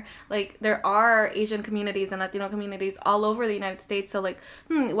here. Like, there are Asian communities and Latino communities all over the United States. So, like,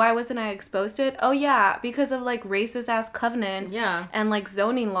 why wasn't I exposed to it? Oh, yeah, because of, like, racist-ass covenants and, like,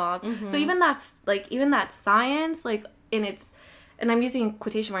 zoning laws. Mm-hmm. So even that science, like, in its... And I'm using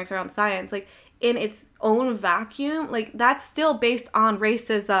quotation marks around science, like, in its own vacuum, like, that's still based on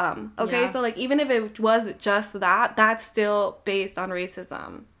racism, okay? So, like, even if it was just that, that's still based on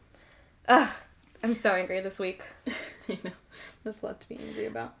racism. Ugh, I'm so angry this week. I know. There's a lot to be angry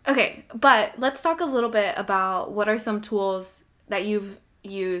about. Okay, but let's talk a little bit about what are some tools that you've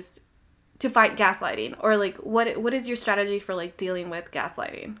used to fight gaslighting, or, like, what is your strategy for, like, dealing with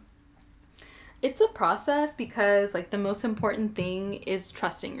gaslighting? It's a process because, like, the most important thing is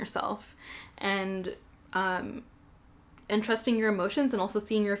trusting yourself and trusting your emotions and also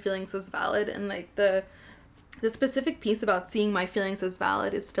seeing your feelings as valid. And, like, the specific piece about seeing my feelings as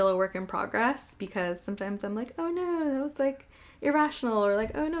valid is still a work in progress, because sometimes I'm like, oh no, that was, like, irrational, or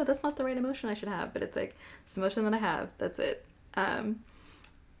like, oh no, that's not the right emotion I should have. But it's like, it's the emotion that I have. That's it.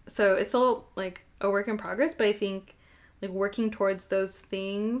 So it's still, like, a work in progress, but I think, like, working towards those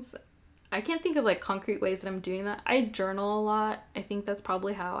things, I can't think of, like, concrete ways that I'm doing that. I journal a lot. I think that's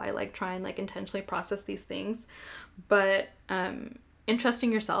probably how I, like, try and, like, intentionally process these things. But in trusting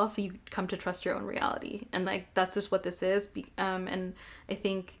yourself, you come to trust your own reality. And, like, that's just what this is. And I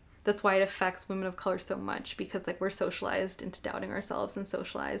think that's why it affects women of color so much, because, like, we're socialized into doubting ourselves and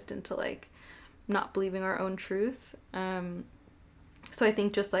socialized into, like, not believing our own truth. So I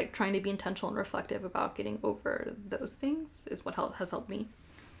think just, like, trying to be intentional and reflective about getting over those things is what has helped me.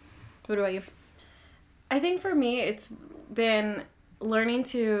 What about you? I think for me, it's been learning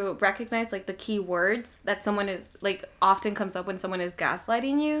to recognize, like, the key words that someone is, like, often comes up when someone is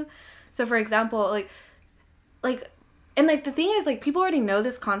gaslighting you. So, for example, like, and, like, the thing is, like, people already know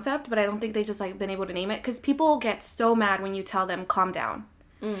this concept, but I don't think they just, like, been able to name it, because people get so mad when you tell them, calm down.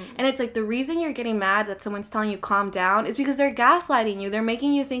 And it's like, the reason you're getting mad that someone's telling you calm down is because they're gaslighting you. They're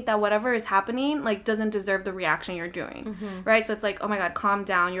making you think that whatever is happening, like, doesn't deserve the reaction you're doing, right? So it's like, oh my God, calm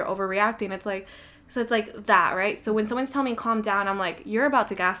down, you're overreacting. It's like, so it's like that, right? So when someone's telling me calm down, I'm like, you're about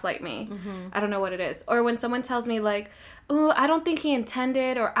to gaslight me. I don't know what it is. Or when someone tells me, like, oh, I don't think he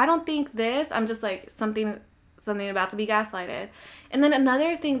intended, or I don't think this, I'm just like, something about to be gaslighted. And then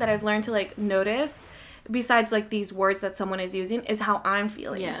another thing that I've learned to, like, notice, besides, like, these words that someone is using, is how I'm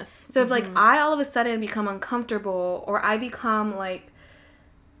feeling. Yes. So if, like, I all of a sudden become uncomfortable, or I become, like,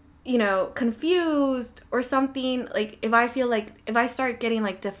 you know, confused or something, like, if I start getting,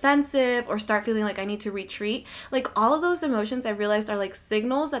 like, defensive, or start feeling like I need to retreat, like, all of those emotions I've realized are, like,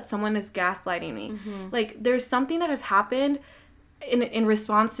 signals that someone is gaslighting me. Like, there's something that has happened in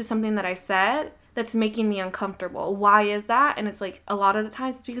response to something that I said that's making me uncomfortable. Why is that? And it's like, a lot of the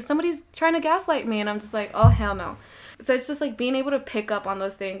times it's because somebody's trying to gaslight me, and I'm just like, oh, hell no. So it's just, like, being able to pick up on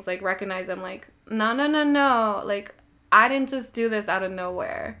those things, like, recognize them, like, no, like, I didn't just do this out of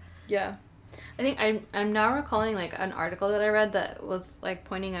nowhere. Yeah. I think I'm now recalling, like, an article that I read that was, like,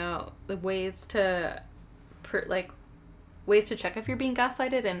 pointing out the ways to check if you're being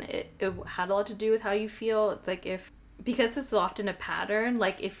gaslighted, and it had a lot to do with how you feel. It's like, because this is often a pattern,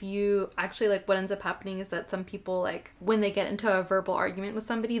 like, if you actually, like, what ends up happening is that some people, like, when they get into a verbal argument with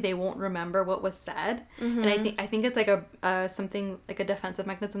somebody, they won't remember what was said. And I think it's like something like a defensive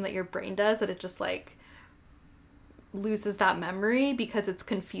mechanism that your brain does, that it just, like, loses that memory, because it's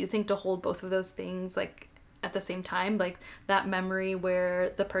confusing to hold both of those things, like, at the same time, like, that memory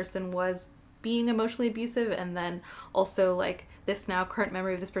where the person was being emotionally abusive, and then also, like, this now current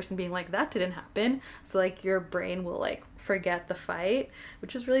memory of this person being like, that didn't happen. So, like, your brain will, like, forget the fight,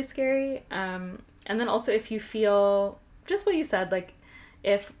 which is really scary. And then also, if you feel just what you said, like,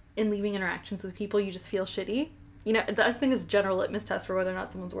 if in leaving interactions with people you just feel shitty, you know, I think is a general litmus test for whether or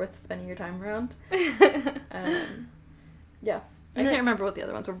not someone's worth spending your time around. Yeah. I can't remember what the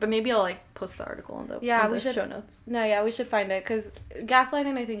other ones were, but maybe I'll, like, post the article on the show notes. No, yeah, we should find it, because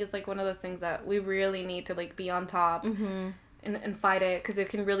gaslighting, I think, is, like, one of those things that we really need to, like, be on top and fight it, because it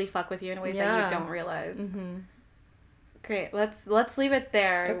can really fuck with you in ways that you don't realize. Great. Let's leave it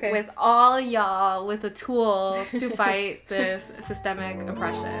there Okay. with all y'all with a tool to fight this systemic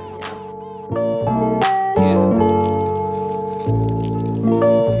oppression.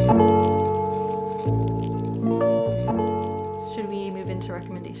 Should we move into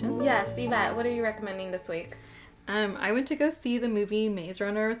recommendations? Yes, Yvette, what are you recommending this week? I went to go see the movie Maze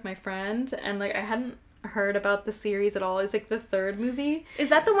Runner with my friend, and like I hadn't heard about the series at all. It's like the third movie. Is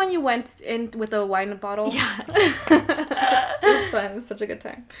that the one you went in with a wine bottle? Yeah. It was fun. It was such a good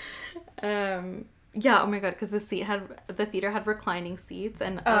time. Yeah, oh my god, because the theater had reclining seats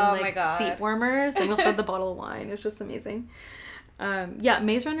and my God. seat warmers, and we also had the bottle of wine. It was just amazing. Yeah,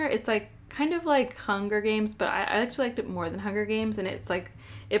 Maze Runner, it's like kind of like Hunger Games, but I actually liked it more than Hunger Games, and it's like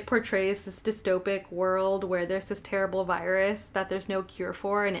it portrays this dystopic world where there's this terrible virus that there's no cure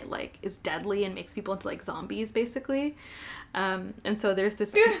for, and it like is deadly and makes people into like zombies basically. And so there's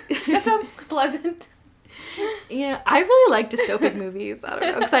this That sounds pleasant. Yeah, I really like dystopic movies. I don't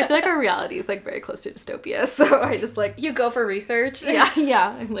know, because I feel like our reality is like very close to dystopia, so I just like You go for research.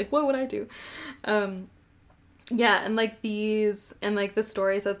 yeah. I'm like, what would I do? Yeah, and like the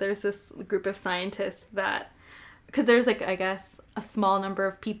stories that there's this group of scientists that, because there's like, I guess, a small number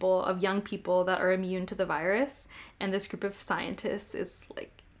of young people that are immune to the virus, and this group of scientists is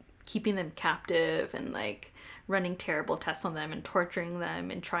like keeping them captive and like running terrible tests on them and torturing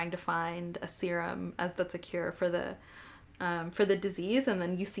them and trying to find a serum that's a cure for the disease. And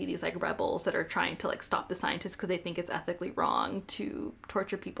then you see these like rebels that are trying to like stop the scientists because they think it's ethically wrong to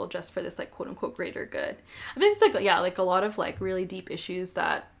torture people just for this like quote unquote greater good. I think it's like, yeah, like a lot of like really deep issues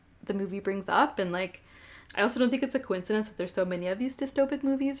that the movie brings up. And like I also don't think it's a coincidence that there's so many of these dystopic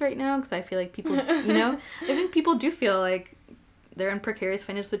movies right now, because I feel like people, you know, I think people do feel like they're in precarious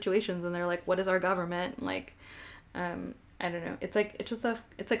financial situations and they're like, what is our government? Like, I don't know. It's like,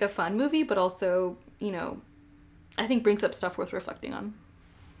 it's like a fun movie, but also, you know, I think brings up stuff worth reflecting on.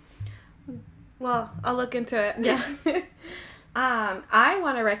 Well, I'll look into it. Yeah. I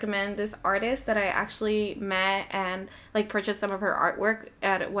want to recommend this artist that I actually met and like purchased some of her artwork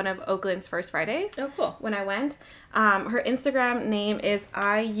at one of Oakland's First Fridays. Oh, cool. When I went. Her Instagram name is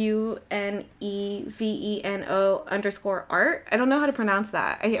IUNEVENO_art. I don't know how to pronounce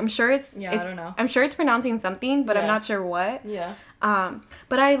that. I'm sure it's I don't know. I'm sure it's pronouncing something, but I'm Yeah. not sure what. Yeah.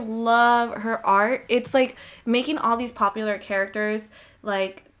 But I love her art. It's like making all these popular characters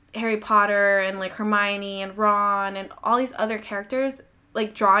like Harry Potter and like Hermione and Ron and all these other characters,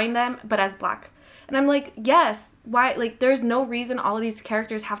 like drawing them but as black. And I'm like, yes, why? Like, there's no reason all of these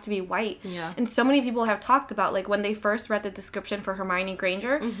characters have to be white. Yeah. And so many people have talked about, like, when they first read the description for Hermione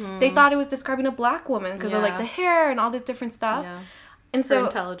Granger, they thought it was describing a black woman because of, like, the hair and all this different stuff. Yeah. And Her so,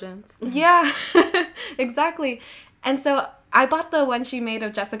 intelligence. yeah, exactly. And so I bought the one she made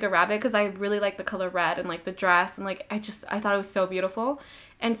of Jessica Rabbit because I really like the color red and, like, the dress. And, like, I thought it was so beautiful.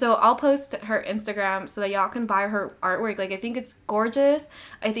 And so I'll post her Instagram so that y'all can buy her artwork. Like, I think it's gorgeous.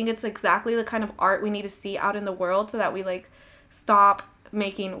 I think it's exactly the kind of art we need to see out in the world so that we, like, stop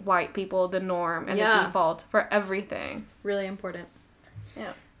making white people the norm and the default for everything. Really important.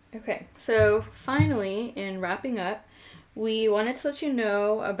 Yeah. Okay. So finally, in wrapping up, we wanted to let you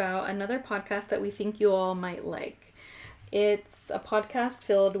know about another podcast that we think you all might like. It's a podcast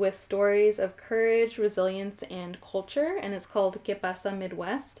filled with stories of courage, resilience, and culture, and it's called Que Pasa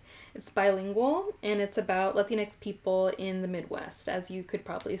Midwest. It's bilingual, and it's about Latinx people in the Midwest, as you could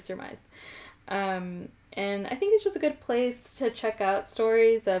probably surmise. And I think it's just a good place to check out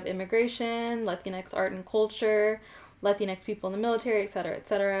stories of immigration, Latinx art and culture, Latinx people in the military, etc.,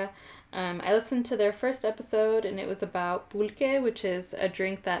 etc. I listened to their first episode, and it was about pulque, which is a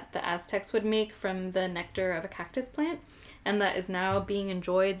drink that the Aztecs would make from the nectar of a cactus plant, and that is now being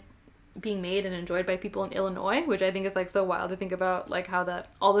made and enjoyed by people in Illinois, which I think is like so wild to think about, like how that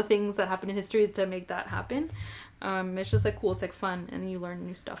all the things that happened in history to make that happen. It's just like cool. It's like fun, and you learn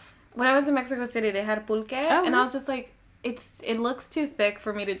new stuff. When I was in Mexico City, they had pulque, and I was just like, it looks too thick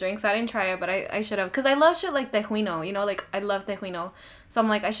for me to drink, so I didn't try it, but I should have. Because I love shit like tejuino, you know? Like, I love tejuino. So I'm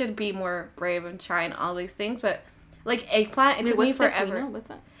like, I should be more brave and trying all these things, but, like, eggplant, it took me forever. Tejuino? What's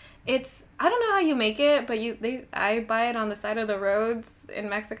that? It's, I don't know how you make it, but I buy it on the side of the roads in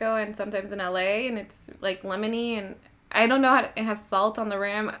Mexico and sometimes in LA, and it's, like, lemony, and I don't know it has salt on the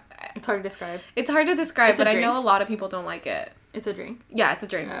rim. It's hard to describe. It's hard to describe, but I know a lot of people don't like it. It's a drink? Yeah, it's a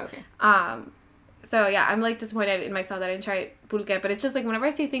drink. Oh, okay. So, yeah, I'm, like, disappointed in myself that I didn't try pulque. But it's just, like, whenever I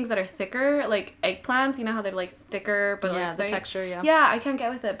see things that are thicker, like eggplants, you know how they're, like, thicker, but, like, the texture, yeah. Yeah, I can't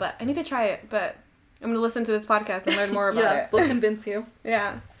get with it, but I need to try it. But I'm going to listen to this podcast and learn more about it. We'll convince you.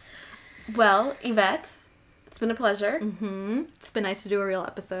 Yeah. Well, Yvette, It's been a pleasure. Mm-hmm. It's been nice to do a real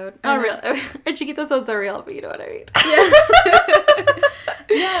episode. Not real. Our Chiquitas sounds are real, but you know what I mean. Yeah.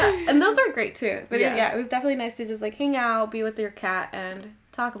 Yeah. And those were great too. But it was definitely nice to just like hang out, be with your cat, and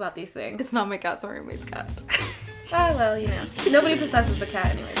talk about these things. It's not my cat, it's my roommate's cat. Oh, well, you know. Nobody possesses the cat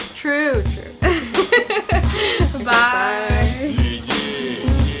anyways. True. Bye.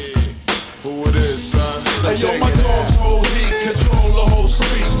 Who it is, son? Hey, yo, my dogs hold heat, control the whole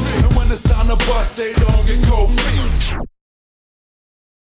street. And when it's time to bust, they don't get cold feet.